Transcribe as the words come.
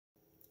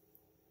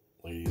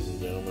Ladies and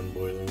gentlemen,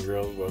 boys and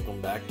girls,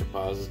 welcome back to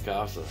Paus's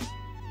Casa.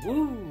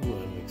 Woo!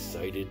 I'm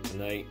excited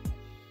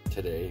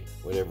today,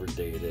 whatever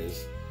day it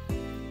is.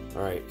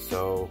 Alright,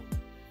 so,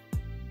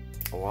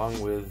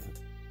 along with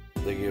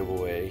the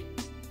giveaway,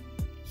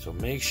 so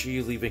make sure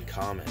you leave a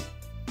comment,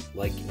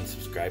 like and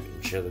subscribe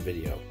and share the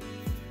video.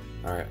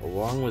 Alright,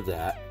 along with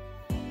that,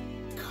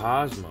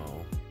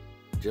 Cosmo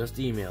just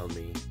emailed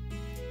me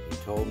and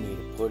told me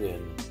to put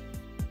in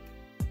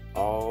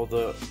all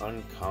the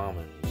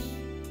uncommons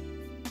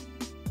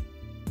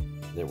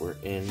that were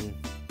in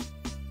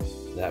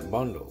that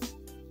bundle.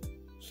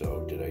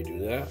 So did I do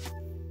that?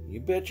 You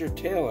bet your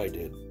tail I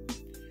did.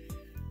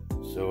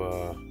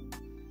 So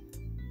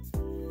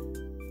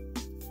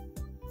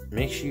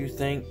make sure you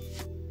thank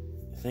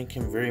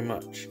him very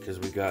much, because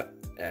we got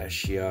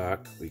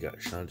Ashiok, we got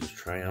Shanta's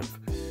Triumph.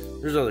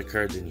 There's other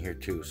cards in here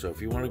too. So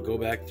if you want to go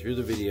back through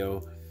the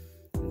video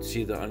and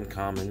see the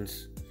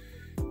uncommons,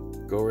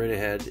 go right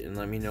ahead and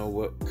let me know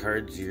what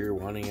cards you're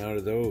wanting out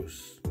of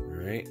those.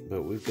 Alright,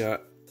 but we've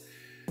got,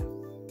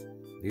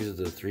 these are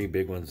the three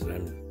big ones that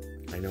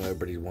I know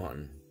everybody's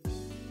wanting.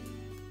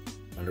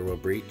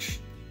 Underworld Breach,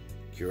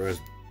 Kira's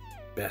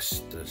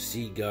Best, the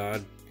Sea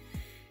God,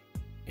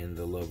 and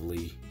the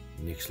lovely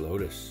Nyx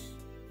Lotus.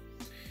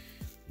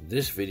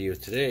 This video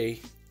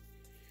today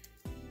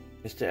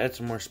is to add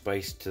some more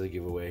spice to the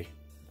giveaway.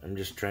 I'm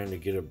just trying to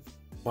get a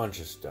bunch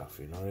of stuff,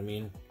 you know what I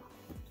mean?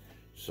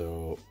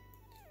 So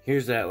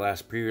here's that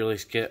last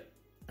pre-release kit.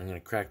 I'm gonna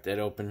crack that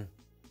open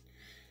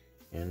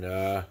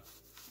and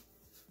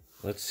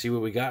let's see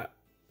what we got.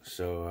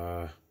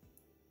 So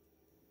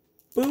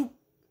boop.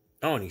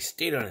 Oh, and he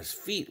stayed on his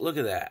feet. Look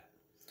at that.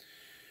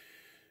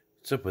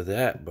 What's up with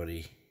that,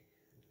 buddy?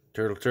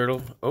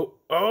 Turtle.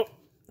 Oh,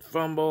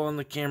 fumble on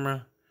the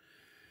camera.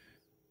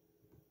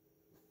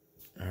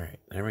 Alright,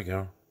 there we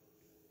go.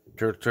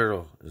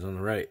 Turtle is on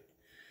the right.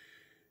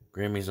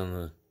 Grammy's on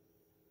the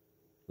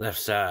left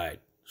side.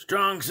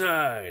 Strong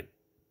side.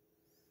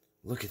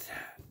 Look at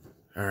that.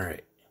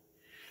 Alright.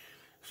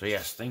 So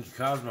yes, thank you,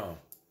 Cosmo.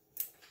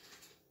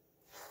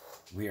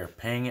 We are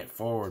paying it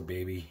forward,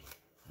 baby.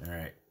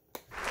 Alright.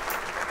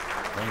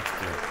 Thanks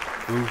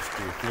to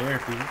Booster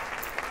Therapy,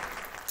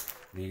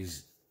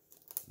 these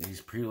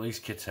pre-release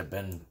kits have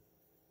been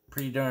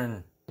pretty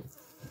darn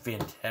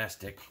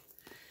fantastic,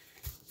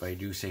 if I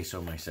do say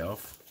so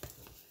myself.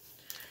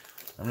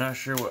 I'm not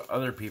sure what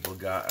other people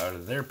got out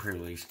of their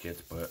pre-release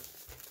kits, but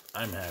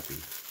I'm happy.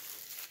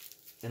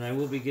 And I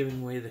will be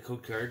giving away the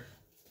code card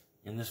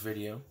in this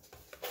video.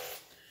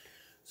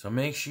 So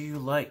make sure you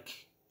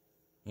like,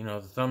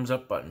 the thumbs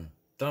up button.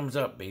 Thumbs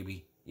up,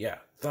 baby. Yeah,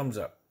 thumbs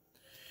up.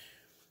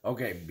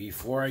 Okay,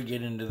 before I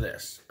get into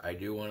this, I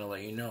do want to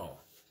let you know,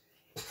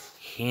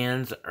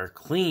 hands are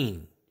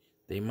clean.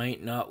 They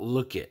might not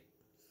look it.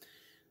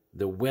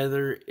 The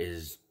weather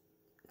it's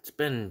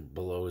been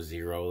below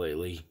 0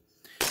 lately.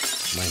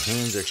 My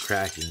hands are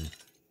cracking.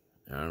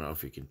 I don't know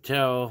if you can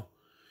tell.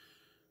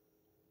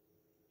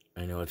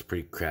 I know it's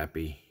pretty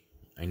crappy.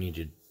 I need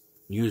to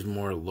use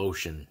more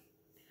lotion.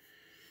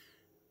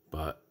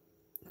 But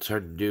it's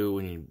hard to do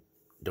when you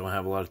don't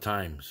have a lot of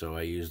time. So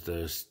I use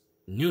this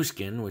new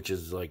skin, which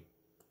is like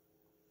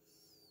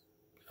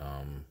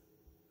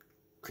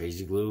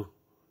crazy glue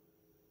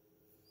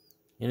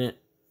in it.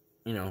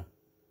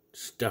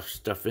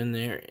 Stuff in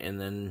there, and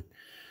then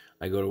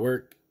I go to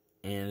work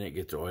and it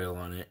gets oil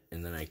on it,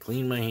 and then I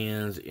clean my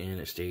hands and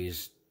it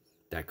stays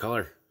that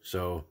color.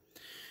 So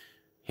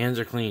hands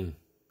are clean,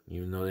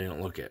 even though they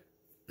don't look it.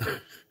 I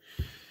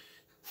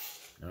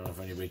don't know if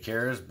anybody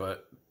cares,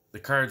 but the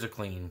cards are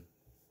clean.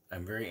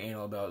 I'm very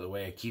anal about the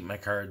way I keep my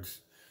cards.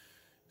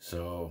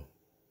 So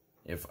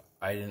if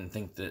I didn't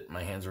think that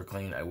my hands were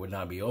clean, I would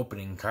not be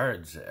opening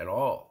cards at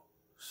all.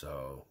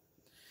 So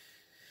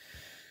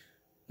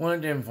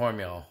wanted to inform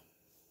y'all.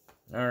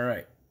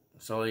 Alright.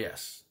 So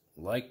yes,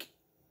 like,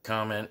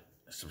 comment,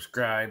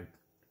 subscribe.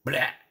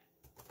 Blah.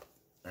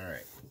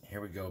 Alright, here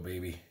we go,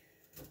 baby.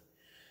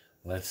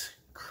 Let's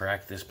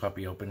crack this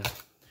puppy open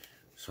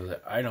so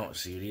that I don't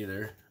see it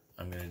either.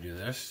 I'm going to do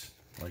this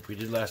like we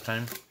did last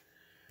time.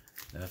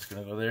 That's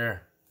going to go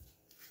there.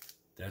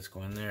 That's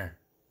going there.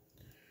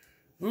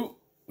 Ooh,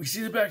 we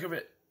see the back of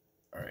it.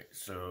 Alright,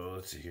 so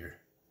let's see here.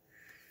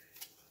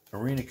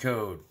 Arena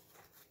code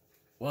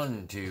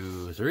 1,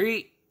 2,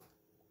 3.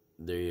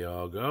 There you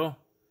all go.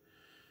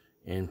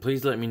 And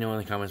please let me know in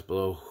the comments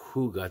below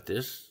who got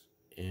this.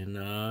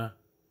 And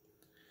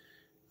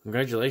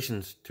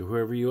congratulations to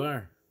whoever you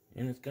are.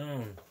 And it's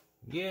gone.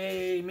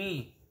 Yay,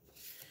 me.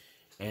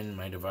 And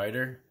my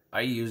divider.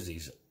 I use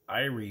these.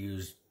 I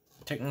reuse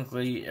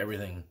technically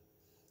everything.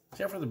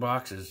 Except for the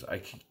boxes.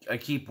 I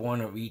keep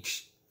one of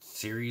each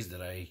series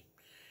that I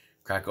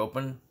crack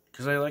open.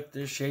 Because I like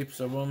the shapes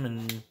of them.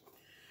 And,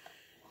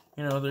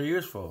 they're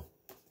useful.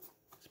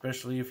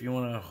 Especially if you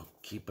want to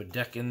keep a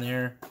deck in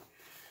there.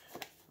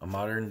 A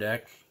modern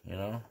deck,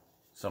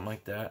 something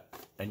like that.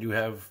 I do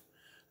have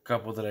a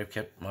couple that I've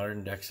kept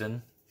modern decks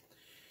in.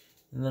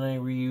 And then I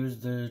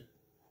reuse the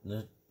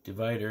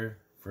divider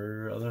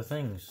for other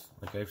things,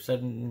 like I've said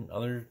in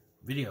other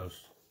videos.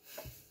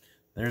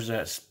 There's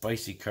that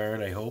spicy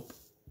card, I hope.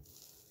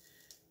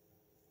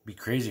 Be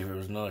crazy if it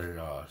was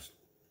another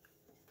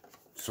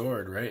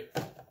sword, right?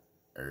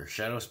 Or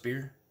shadow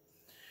spear.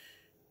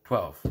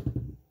 12.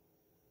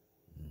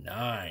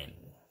 9.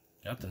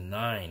 Got the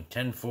 9.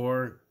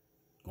 10-4.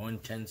 Going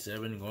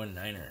 10-7. Going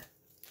 9er.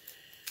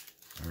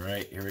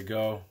 Alright, here we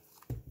go.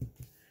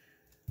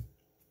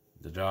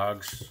 The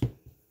dogs.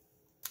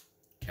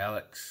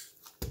 Calyx.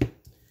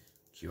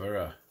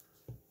 Kiora.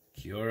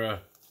 Kiora,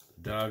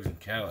 dogs, and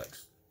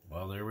Calyx.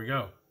 Well, there we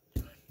go.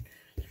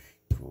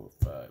 4,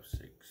 5,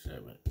 6,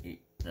 7,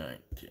 8, 9,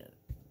 10,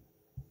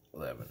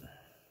 11.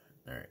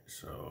 Alright,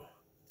 so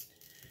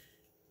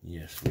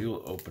yes, we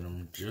will open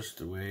them just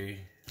the way.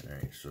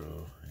 Alright,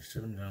 so I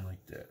set them down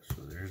like that.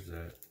 So there's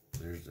that,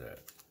 there's that,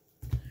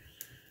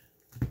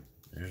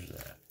 there's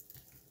that,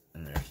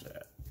 and there's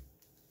that.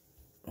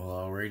 Well,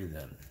 alrighty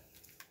then.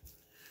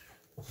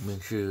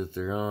 Make sure that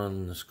they're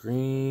on the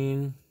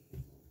screen.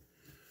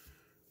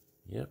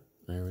 Yep,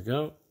 there we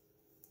go.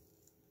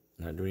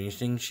 Not doing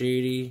anything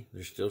shady.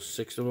 There's still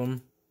 6 of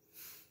them.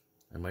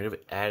 I might have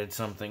added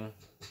something,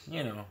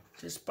 you know,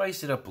 to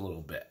spice it up a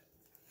little bit.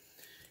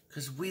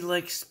 Because we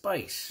like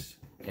spice.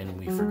 And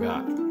we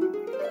forgot.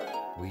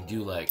 We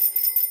do like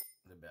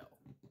the bell.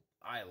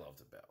 I love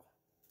the bell.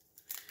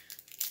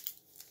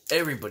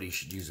 Everybody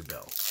should use a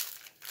bell.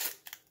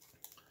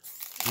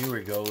 Here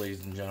we go,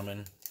 ladies and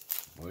gentlemen.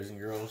 Boys and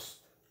girls.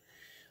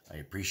 I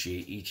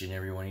appreciate each and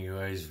every one of you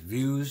guys'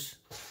 views.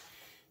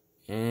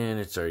 And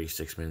it's already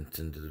 6 minutes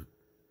into the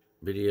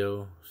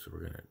video, so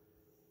we're going to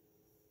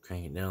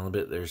crank it down a little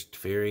bit. There's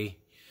Teferi.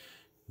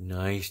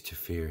 Nice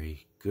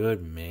Teferi.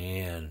 Good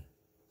man.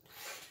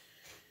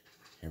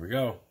 Here we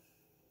go.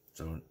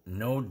 So,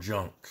 no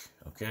junk,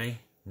 okay?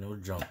 No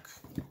junk.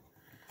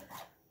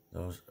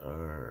 Those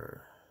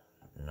are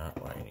not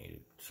what I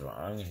needed. So,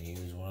 I'm going to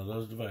use one of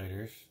those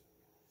dividers.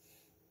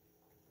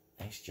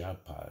 Nice job,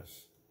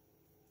 Paz.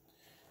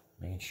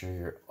 Making sure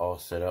you're all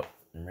set up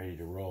and ready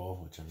to roll,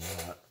 which I'm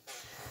not.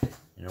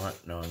 You know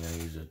what? No, I'm going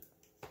to use an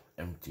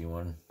empty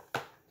one.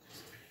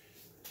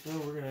 So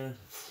we're going to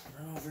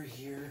run over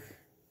here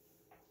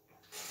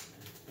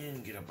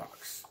and get a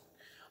box.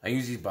 I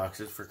use these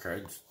boxes for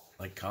cards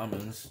like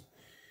commons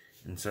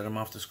and set them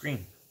off the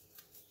screen.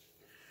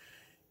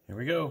 Here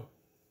we go.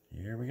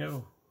 Here we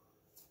go.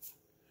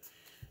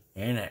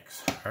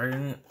 Annex.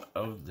 Harden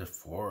of the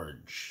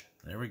Forge.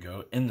 There we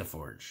go. In the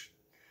Forge.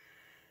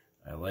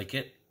 I like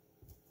it.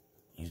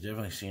 He's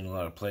definitely seeing a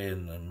lot of play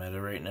in the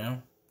meta right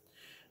now.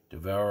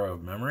 Devourer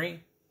of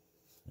Memory.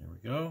 There we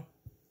go.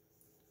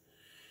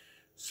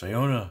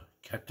 Siona,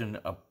 Captain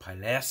of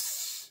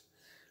Pylas.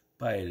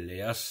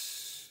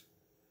 Pylas.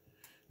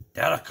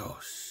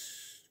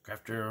 Dalakos,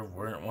 Crafter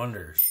of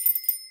Wonders.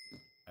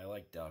 I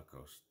like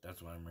Dalakos.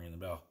 That's why I'm ringing the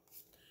bell.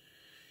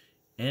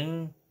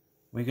 And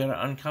we got an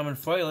uncommon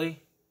foily.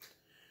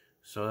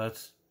 So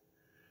that's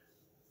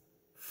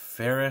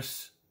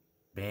Theros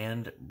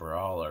Band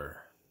Brawler.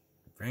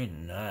 Very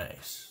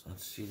nice.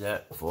 Let's see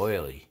that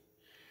foily.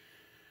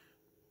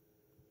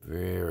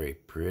 Very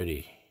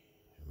pretty.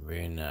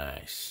 Very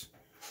nice.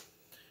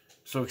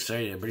 So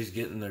excited. Everybody's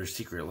getting their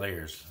secret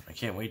layers. I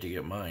can't wait to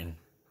get mine.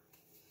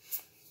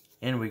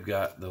 And we've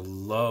got the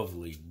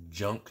lovely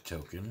junk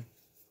token.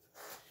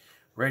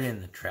 Right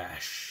in the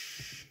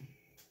trash.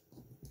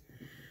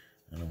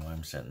 I don't know why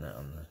I'm setting that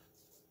on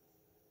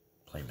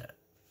the playmat.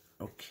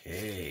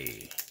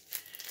 Okay.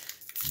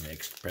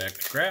 Next pack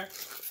to crack.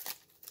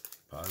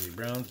 Posy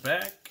Brown's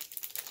back.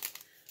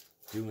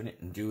 Doing it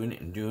and doing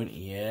it and doing it.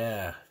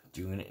 Yeah.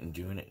 Doing it and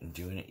doing it and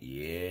doing it.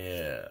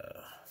 Yeah.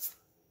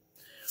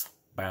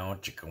 Bow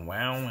chicka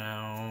wow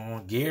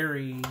wow.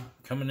 Gary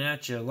coming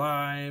at you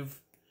live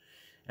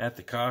at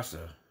the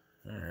Casa.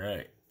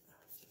 Alright.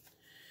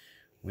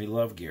 We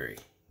love Gary.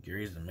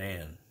 Gary's the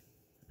man.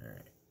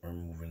 Alright. We're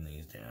moving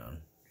these down.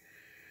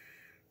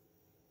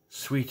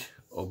 Sweet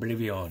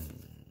Oblivion.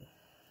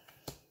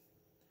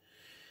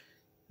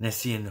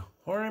 Nessian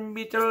Horn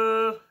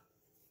Beetle.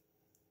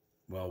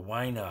 Well,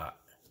 why not?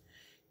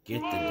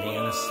 Get the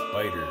Dana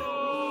Spider.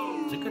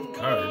 It's a good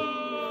card.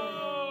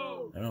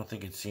 I don't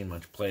think it's seen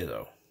much play,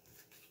 though.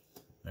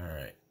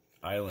 Alright.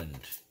 Island.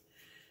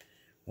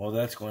 Well,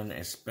 that's going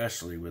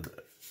especially with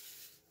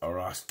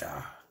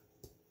Arasta.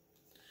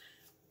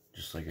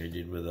 Just like I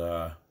did with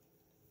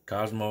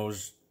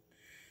Cosmos,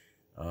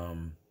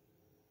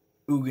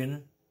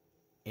 Ugin,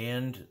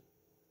 and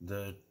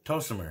the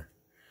Tosimer.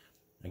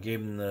 I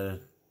gave him the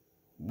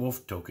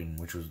wolf token,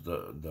 which was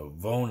the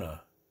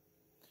Vona.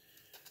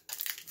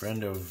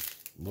 Friend of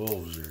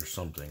wolves or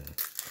something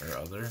or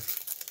other.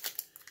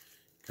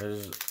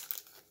 Because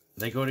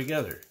they go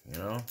together, you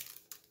know?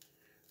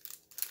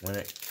 When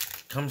it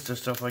comes to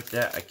stuff like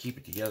that, I keep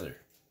it together,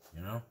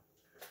 you know?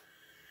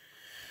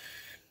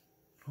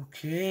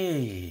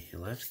 Okay,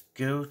 let's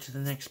go to the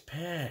next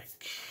pack.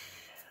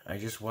 I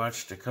just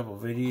watched a couple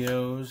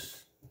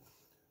videos.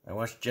 I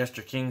watched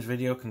Jester King's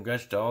video.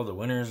 Congrats to all the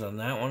winners on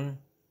that one.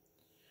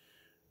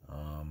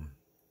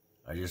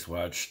 I just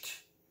watched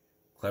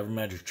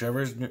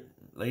Clevermagictrevor's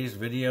latest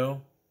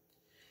video.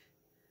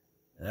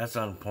 that's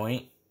on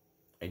point.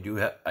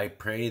 I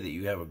pray that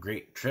you have a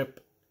great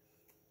trip,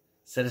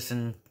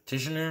 citizen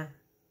petitioner.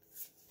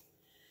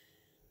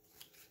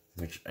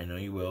 Which I know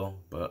you will,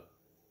 but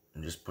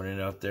I'm just putting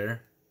it out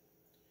there.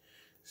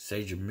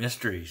 Sage of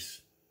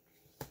Mysteries.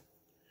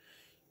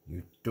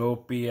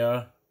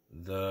 Utopia,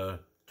 the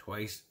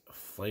twice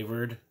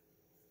flavored.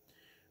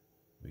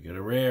 We got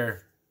a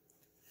rare.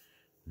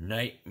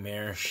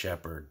 Nightmare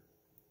Shepherd.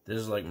 This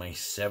is like my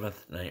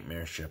 7th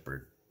Nightmare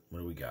Shepherd. What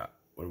do we got?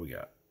 What do we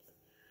got?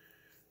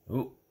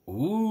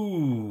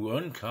 Ooh,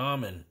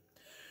 uncommon.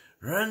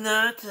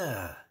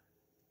 Renata.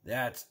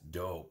 That's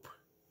dope.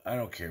 I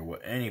don't care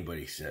what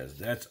anybody says.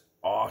 That's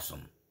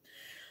awesome.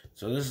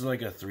 So this is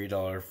like a $3,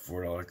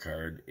 $4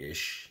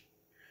 card-ish.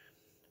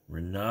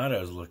 Renata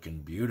is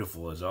looking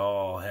beautiful as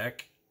all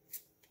heck.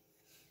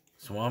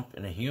 Swamp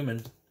and a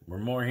human. We're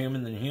more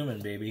human than human,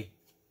 baby.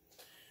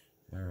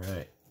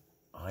 Alright.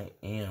 I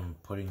am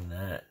putting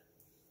that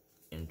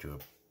into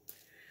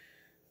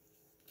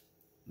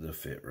the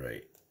fit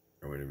right.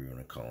 Or whatever you want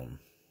to call them.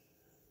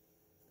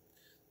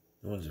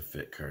 The ones that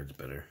fit cards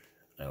better.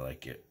 I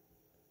like it.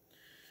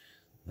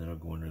 That'll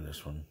go under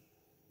this one.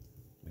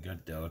 We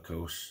got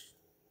Delicos.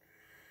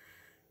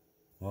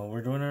 Well,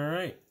 we're doing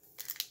alright.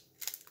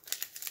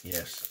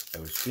 Yes, I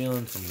was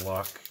feeling some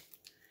luck.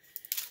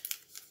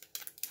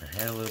 I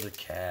had a little bit of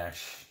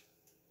cash.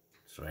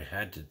 So I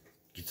had to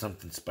get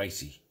something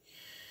spicy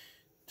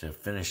to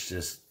finish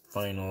this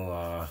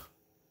final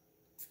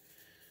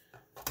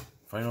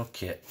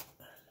kit.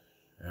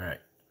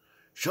 Alright.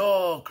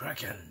 Show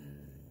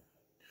Kraken!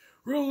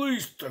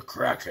 Release the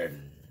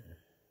Kraken!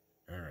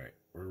 Alright.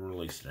 We're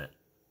releasing it.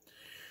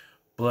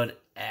 Blood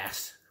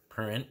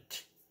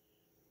Aspirant.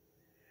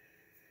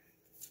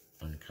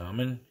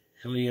 Uncommon.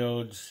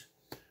 Heliod's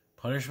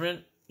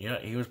Punishment. Yeah,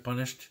 he was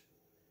punished.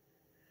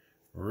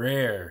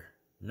 Rare.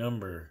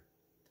 Number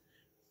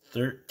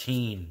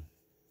 13.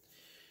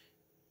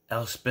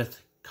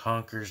 Elspeth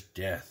Conquers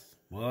Death.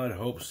 Well, I'd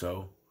hope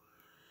so.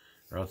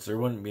 Or else there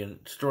wouldn't be a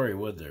story,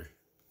 would there?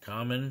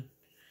 Common.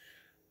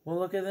 Well,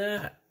 look at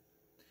that.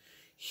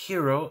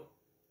 Hero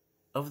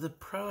of the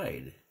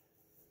Pride.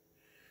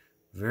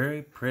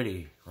 Very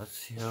pretty. Let's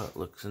see how it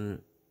looks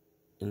in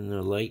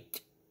the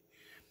light.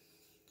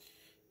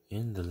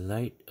 In the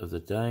light of the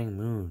dying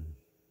moon.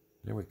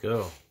 There we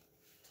go.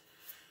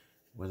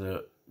 With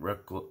a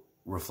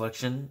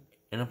reflection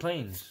in a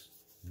plains.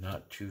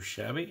 Not too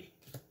shabby.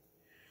 At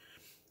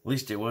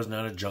least it was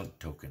not a junk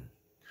token.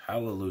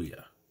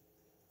 Hallelujah.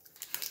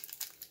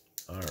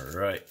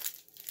 Alright.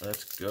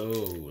 Let's go.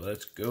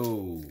 Let's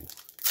go.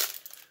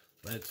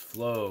 Let's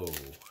flow.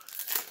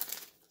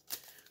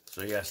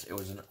 So yes, it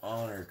was an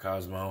honor,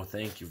 Cosmo.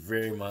 Thank you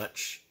very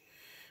much.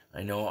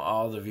 I know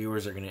all the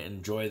viewers are going to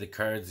enjoy the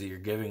cards that you're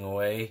giving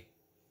away.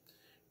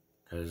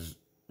 Because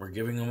we're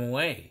giving them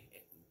away.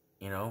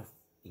 You know,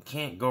 you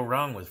can't go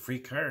wrong with free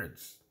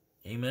cards.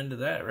 Amen to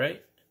that,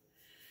 right?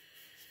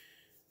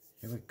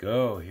 Here we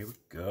go. Here we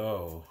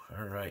go.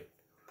 Alright.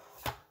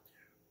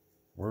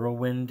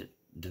 Whirlwind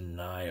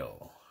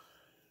Denial.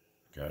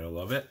 Gotta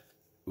love it.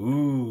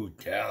 Ooh,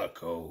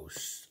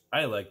 Delicos.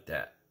 I like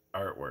that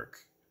artwork.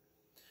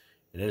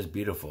 It is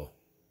beautiful.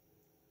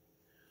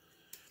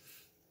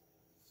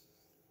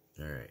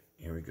 Alright,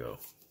 here we go.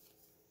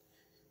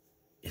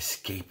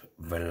 Escape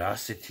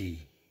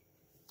Velocity.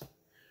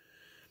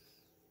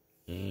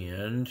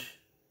 And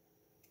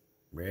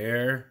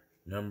rare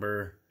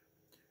number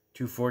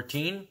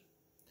 214.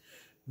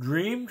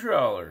 Dream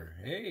Trawler.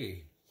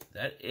 Hey,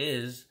 that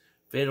is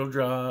Fatal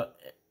Draw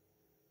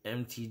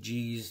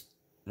MTG's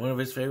one of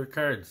his favorite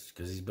cards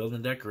because he's building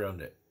a deck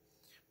around it.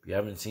 If you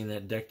haven't seen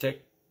that deck tech,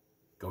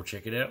 go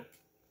check it out.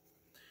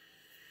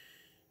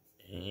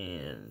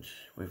 And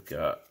we've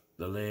got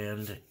the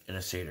land and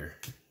a satyr.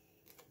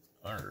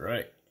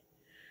 Alright.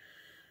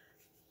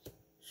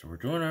 So we're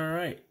doing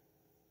alright.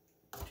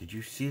 Did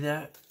you see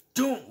that?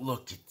 Don't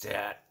look at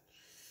that.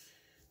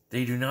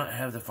 They do not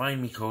have the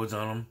Find Me codes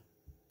on them.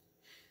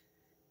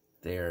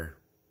 They're...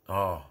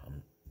 Oh.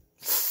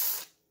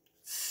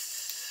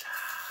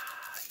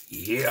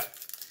 Yeah.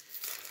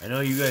 I know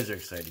you guys are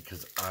excited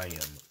because I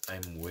am.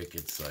 I'm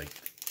wicked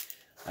psyched.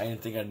 I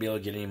didn't think I'd be able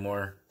to get any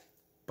more.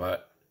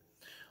 But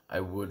I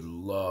would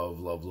love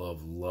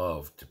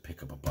to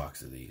pick up a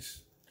box of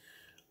these.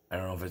 I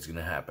don't know if it's going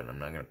to happen. I'm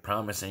not going to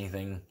promise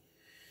anything.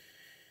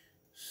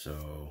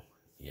 So,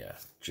 yeah.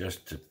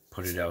 Just to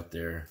put it out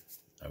there,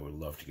 I would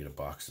love to get a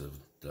box of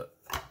the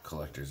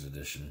collector's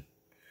edition.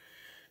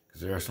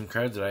 Because there are some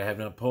cards that I have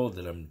not pulled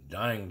that I'm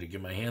dying to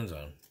get my hands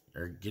on.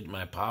 Or get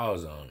my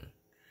paws on.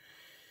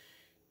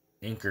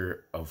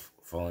 Anchor of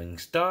Falling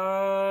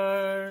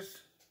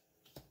Stars.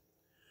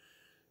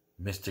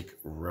 Mystic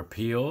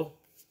Repeal.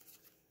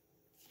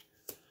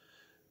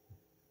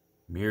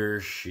 Mirror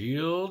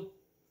Shield.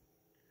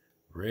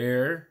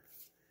 Rare.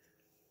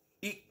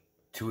 Eat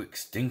to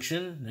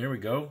Extinction. There we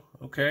go.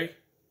 Okay.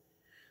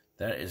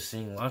 That is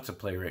seeing lots of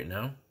play right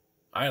now.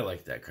 I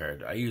like that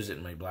card. I use it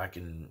in my black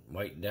and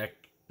white deck.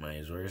 My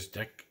Azorius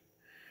deck.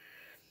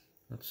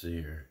 Let's see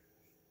here.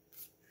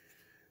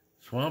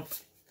 Swamp.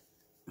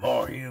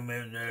 More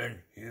human than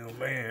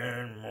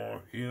human,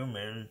 more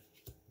human.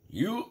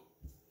 You.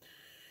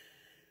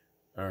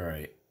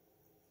 Alright.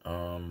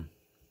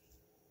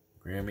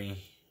 Grammy.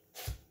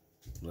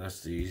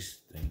 Bless these.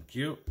 Thank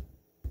you.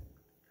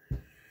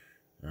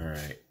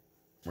 Alright.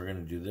 We're going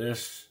to do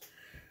this.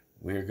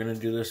 We're going to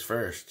do this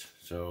first.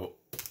 So,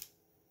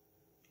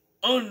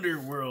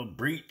 Underworld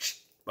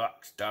Breach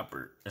box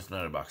topper. It's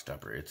not a box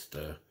topper. It's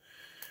the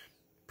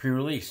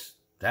pre-release.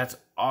 That's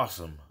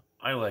awesome.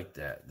 I like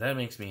that. That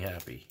makes me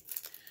happy.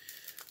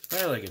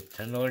 Probably like a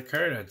 $10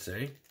 card, I'd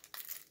say.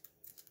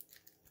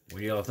 What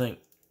do y'all think?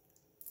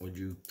 Would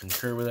you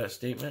concur with that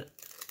statement?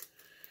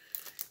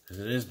 Because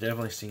it is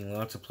definitely seeing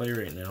lots of play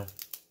right now.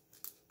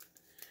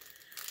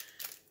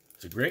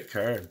 It's a great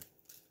card.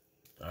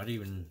 Not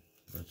even,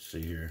 let's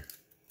see here.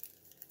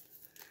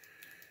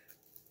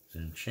 It's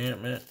an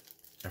enchantment.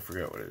 I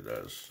forgot what it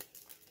does.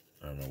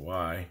 I don't know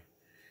why.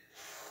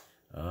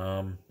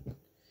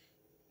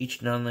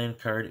 Each non-land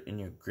card in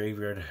your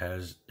graveyard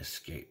has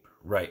escape.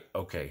 Right,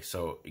 okay,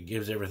 so it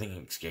gives everything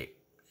escape.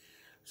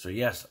 So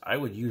yes, I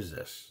would use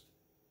this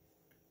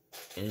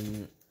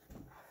in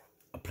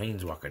a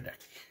Planeswalker deck.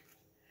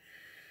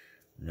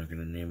 I'm not going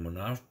to name one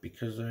off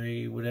because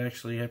I would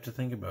actually have to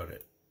think about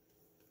it.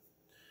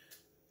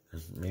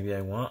 Because maybe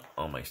I want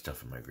all my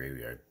stuff in my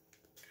graveyard.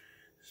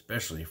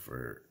 Especially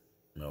for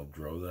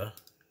Meldrotha.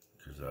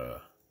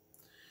 Because,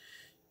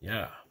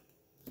 yeah.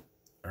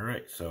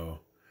 Alright,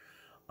 so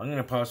I'm going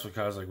to pause for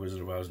Cosmic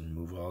Wizard of Oz and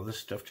move all this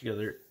stuff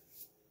together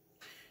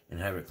and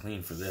have it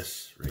clean for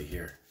this right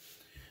here.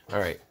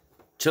 Alright,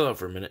 chill out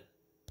for a minute.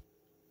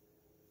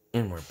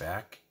 And we're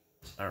back.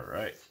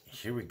 Alright,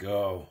 here we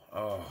go.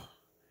 Oh,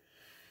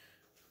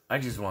 I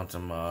just want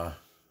some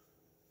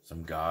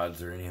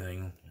gods or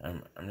anything.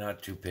 I'm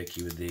not too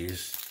picky with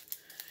these.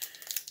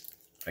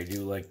 I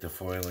do like the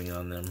foiling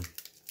on them.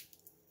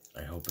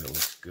 I hope it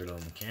looks good on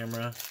the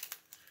camera.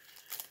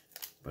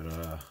 But,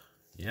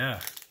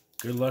 yeah.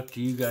 Good luck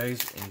to you guys,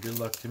 and good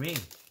luck to me.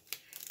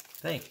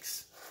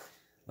 Thanks.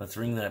 Let's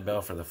ring that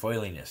bell for the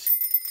foiliness.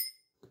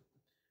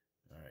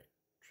 Alright.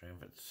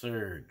 Triumphant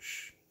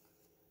Surge.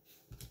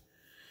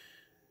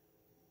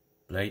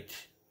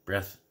 Blight,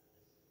 Breath,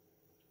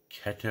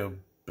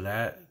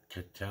 Ketelblat,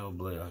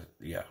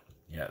 yeah,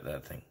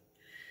 that thing.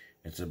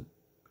 It's a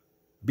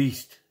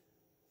beast.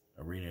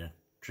 Arena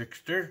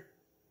Trickster.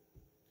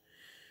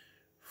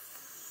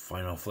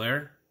 Final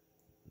Flare.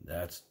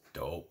 That's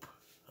dope.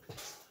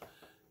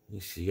 You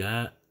see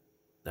that?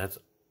 That's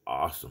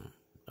awesome.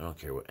 I don't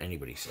care what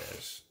anybody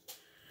says.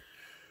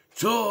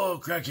 Soul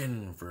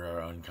Kraken for our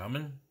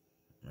uncommon.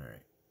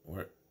 Alright.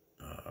 Where?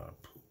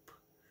 Poop.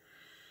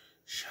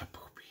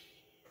 Shapoopy.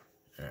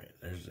 Alright,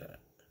 there's that.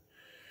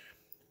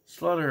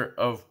 Slaughter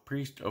of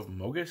Priest of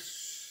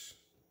Mogus.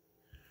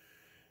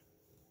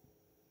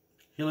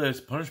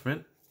 Helios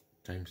Punishment.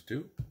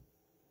 ×2.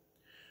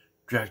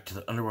 Drag to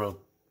the Underworld.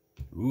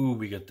 Ooh,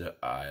 we got the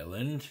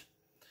Island.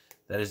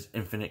 That is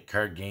Infinite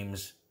Card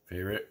Game's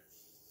favorite.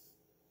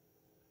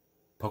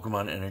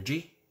 Pokemon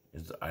Energy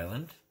is the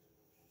island.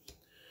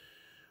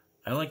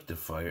 I like the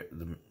fire,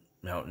 the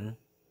mountain.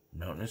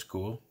 Mountain is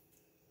cool.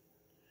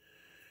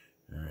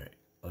 Alright,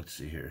 let's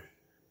see here.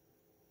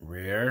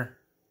 Rare.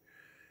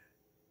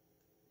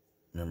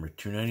 Number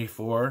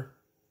 294.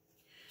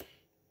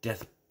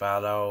 Death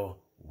Battle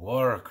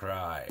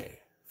Warcry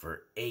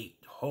for 8.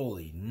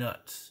 Holy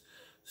nuts.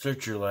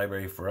 Search your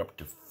library for up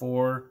to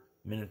 4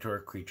 Minotaur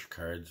creature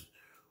cards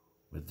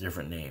with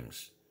different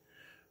names.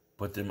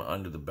 Put them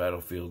onto the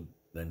battlefield,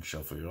 then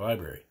shuffle your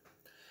library.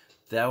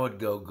 That would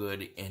go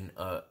good in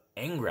a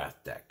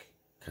Angrath deck,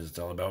 because it's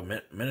all about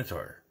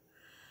Minotaur.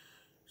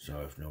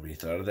 So if nobody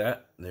thought of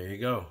that, there you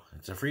go.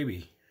 It's a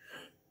freebie,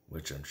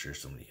 which I'm sure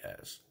somebody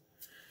has.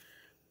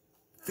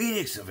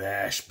 Phoenix of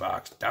Ash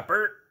box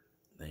topper.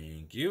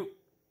 Thank you.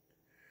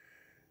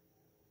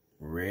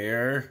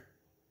 Rare.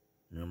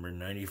 Number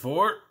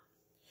 94.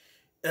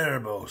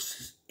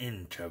 Erebos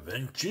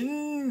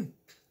Intervention.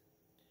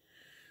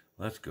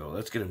 Let's go.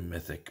 Let's get a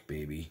mythic,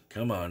 baby.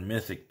 Come on,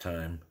 mythic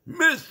time.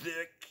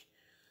 Mythic!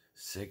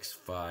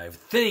 6/5.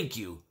 Thank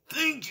you.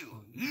 Thank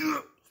you.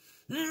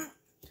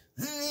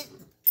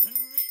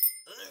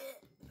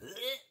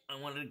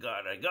 I wanted a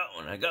god. I got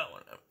one. I got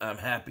one. I'm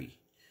happy.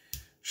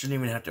 Shouldn't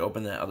even have to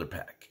open that other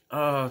pack.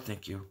 Oh,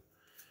 thank you.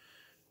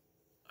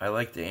 I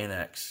like the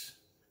Anax.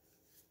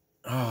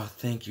 Oh,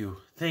 thank you.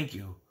 Thank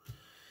you.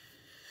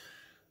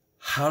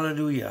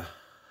 Hallelujah.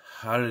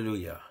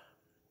 Hallelujah.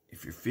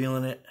 If you're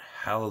feeling it,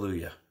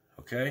 hallelujah.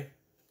 Okay?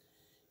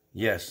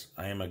 Yes,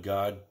 I am a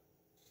God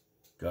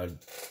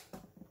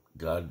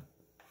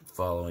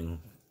following,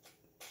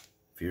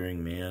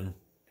 fearing man.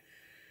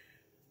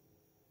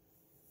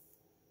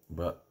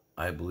 But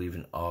I believe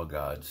in all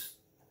gods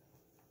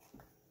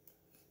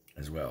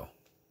as well.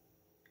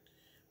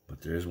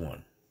 But there is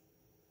one.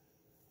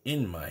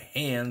 In my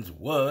hands,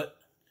 what?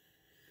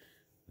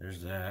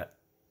 There's that.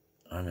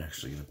 I'm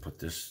actually going to put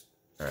this...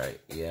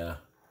 Alright, yeah.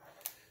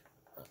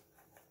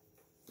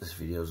 This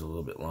video is a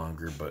little bit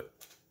longer, but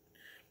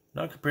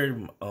not compared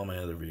to all my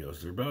other videos.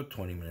 They're about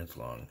 20 minutes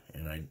long,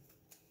 and I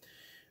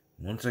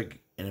Once I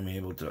am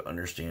able to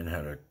understand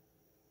how to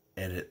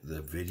edit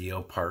the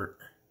video part,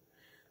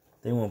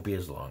 they won't be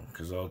as long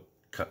because I'll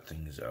cut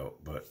things out.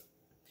 But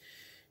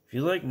if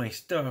you like my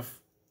stuff,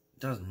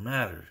 it doesn't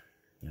matter,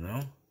 you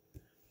know?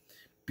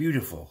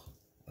 Beautiful.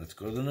 Let's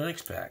go to the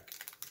next pack.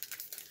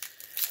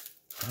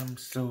 I'm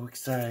so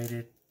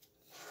excited,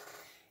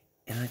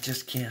 and I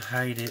just can't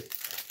hide it.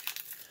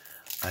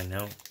 I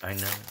know I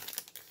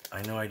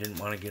didn't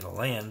want to get a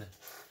land,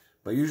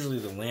 but usually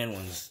the land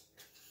ones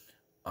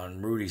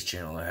on Rudy's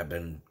channel have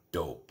been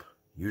dope.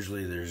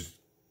 Usually there's,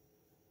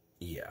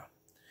 yeah.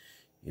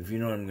 If you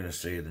know what I'm going to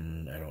say,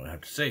 then I don't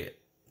have to say it.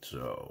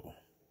 So,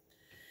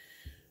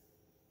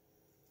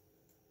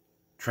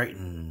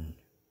 Triton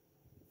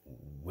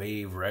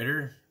Wave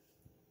Rider,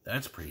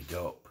 that's pretty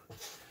dope.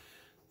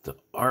 The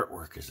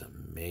artwork is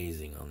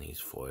amazing on these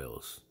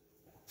foils.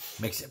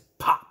 Makes it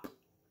pop.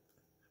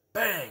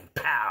 Bang,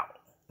 pow.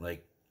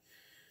 Like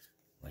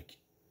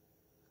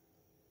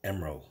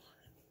Emerald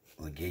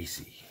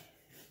Legacy.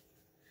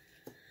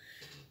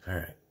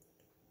 Alright.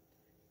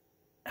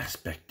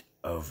 Aspect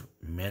of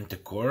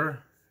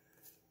Manticore.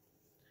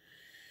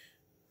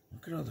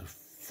 Look at all the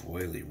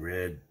foily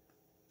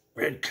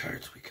red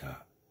cards we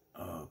got.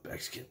 Oh,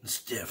 back's getting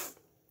stiff.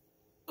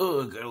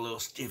 Oh, got a little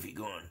stiffy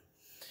going.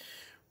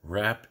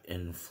 Wrap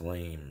in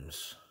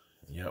Flames.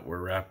 Yeah,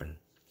 we're wrapping.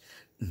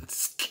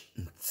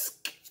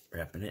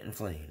 Wrapping it in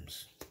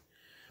flames.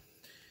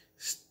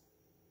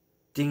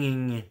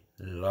 Stinging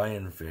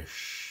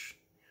Lionfish.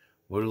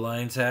 What do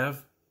lions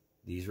have?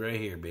 These right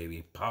here,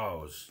 baby.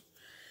 Paws.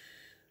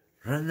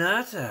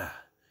 Renata.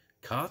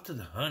 Call to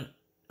the hunt.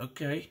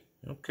 Okay.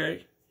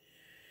 Okay.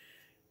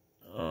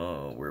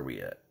 Oh, where are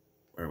we at?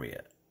 Where are we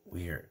at?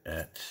 We are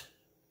at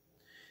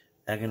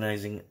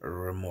Agonizing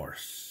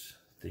Remorse.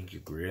 Thank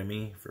you,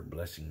 Grammy, for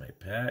blessing my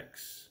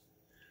packs.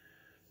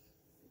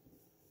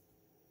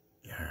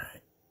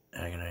 Alright.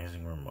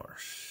 Agonizing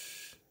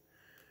Remorse.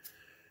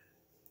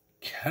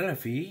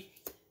 Caliphie.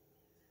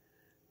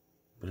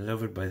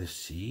 Beloved by the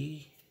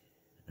Sea.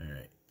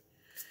 Alright.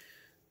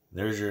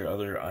 There's your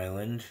other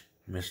island,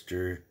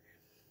 Mr.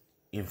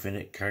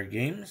 Infinite Card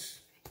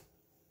Games.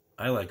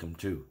 I like them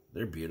too.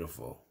 They're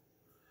beautiful.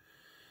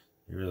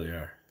 They really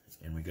are.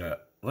 And we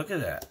got, look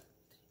at that.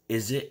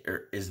 Is it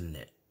or isn't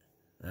it?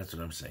 That's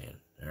what I'm saying.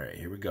 Alright,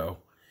 here we go.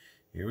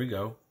 Here we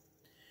go.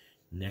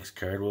 Next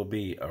card will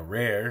be a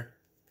rare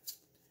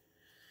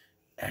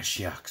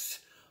Ashiok's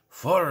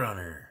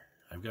Forerunner.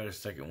 I've got a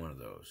second one of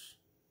those.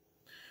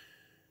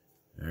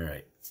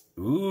 Alright.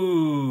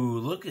 Ooh,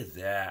 look at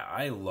that.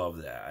 I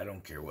love that. I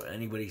don't care what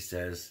anybody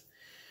says.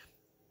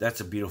 That's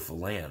a beautiful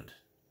land.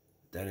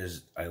 That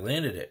is, I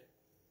landed it.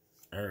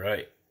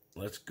 Alright.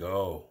 Let's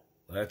go.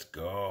 Let's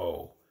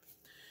go.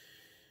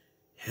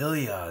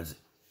 Heliod's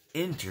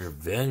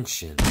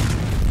Intervention.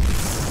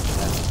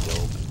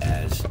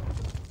 That's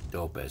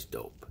dope as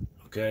dope.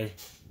 Okay?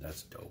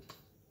 That's dope.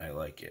 I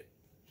like it.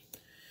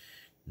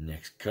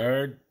 Next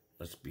card.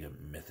 Let's be a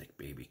mythic,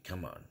 baby.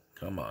 Come on.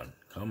 Come on.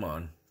 Come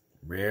on.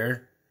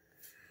 Rare.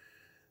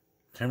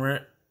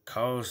 Temperate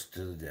calls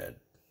to the dead.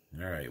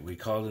 Alright, we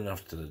called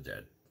enough to the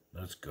dead.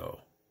 Let's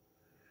go.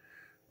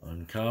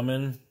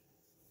 Uncommon.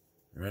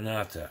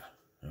 Renata.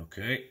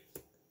 Okay.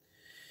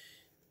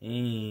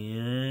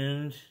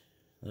 And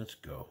let's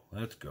go.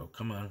 Let's go.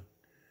 Come on.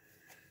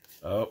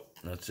 Oh,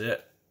 that's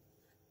it.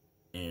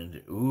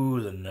 And, ooh,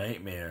 the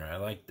Nightmare. I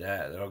like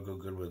that. That'll go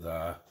good with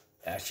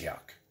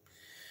Ashiok.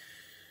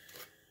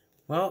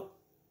 Well,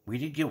 we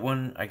did get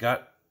one. I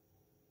got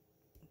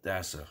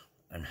Dasa.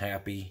 I'm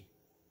happy.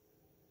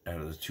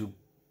 Out of the 2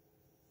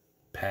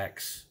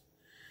 packs,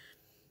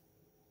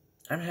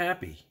 I'm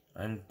happy.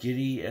 I'm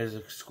giddy as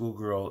a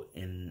schoolgirl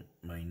in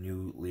my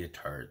new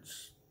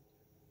leotards.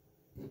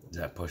 Is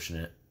that pushing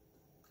it?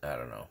 I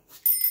don't know.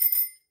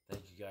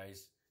 Thank you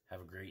guys.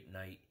 Have a great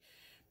night.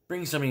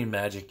 Bring somebody in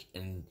Magic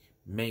and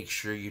make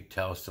sure you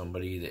tell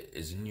somebody that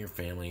is in your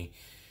family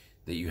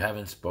that you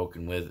haven't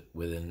spoken with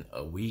within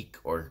a week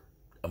or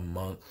a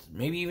month,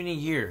 maybe even a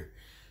year.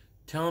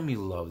 Tell them you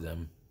love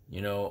them.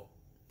 You know,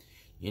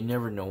 you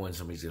never know when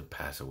somebody's going to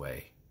pass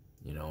away,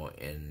 you know,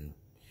 and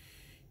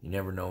you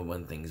never know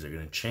when things are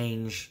going to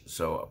change.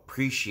 So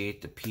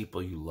appreciate the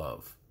people you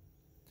love.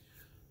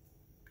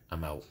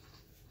 I'm out.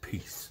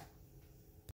 Peace.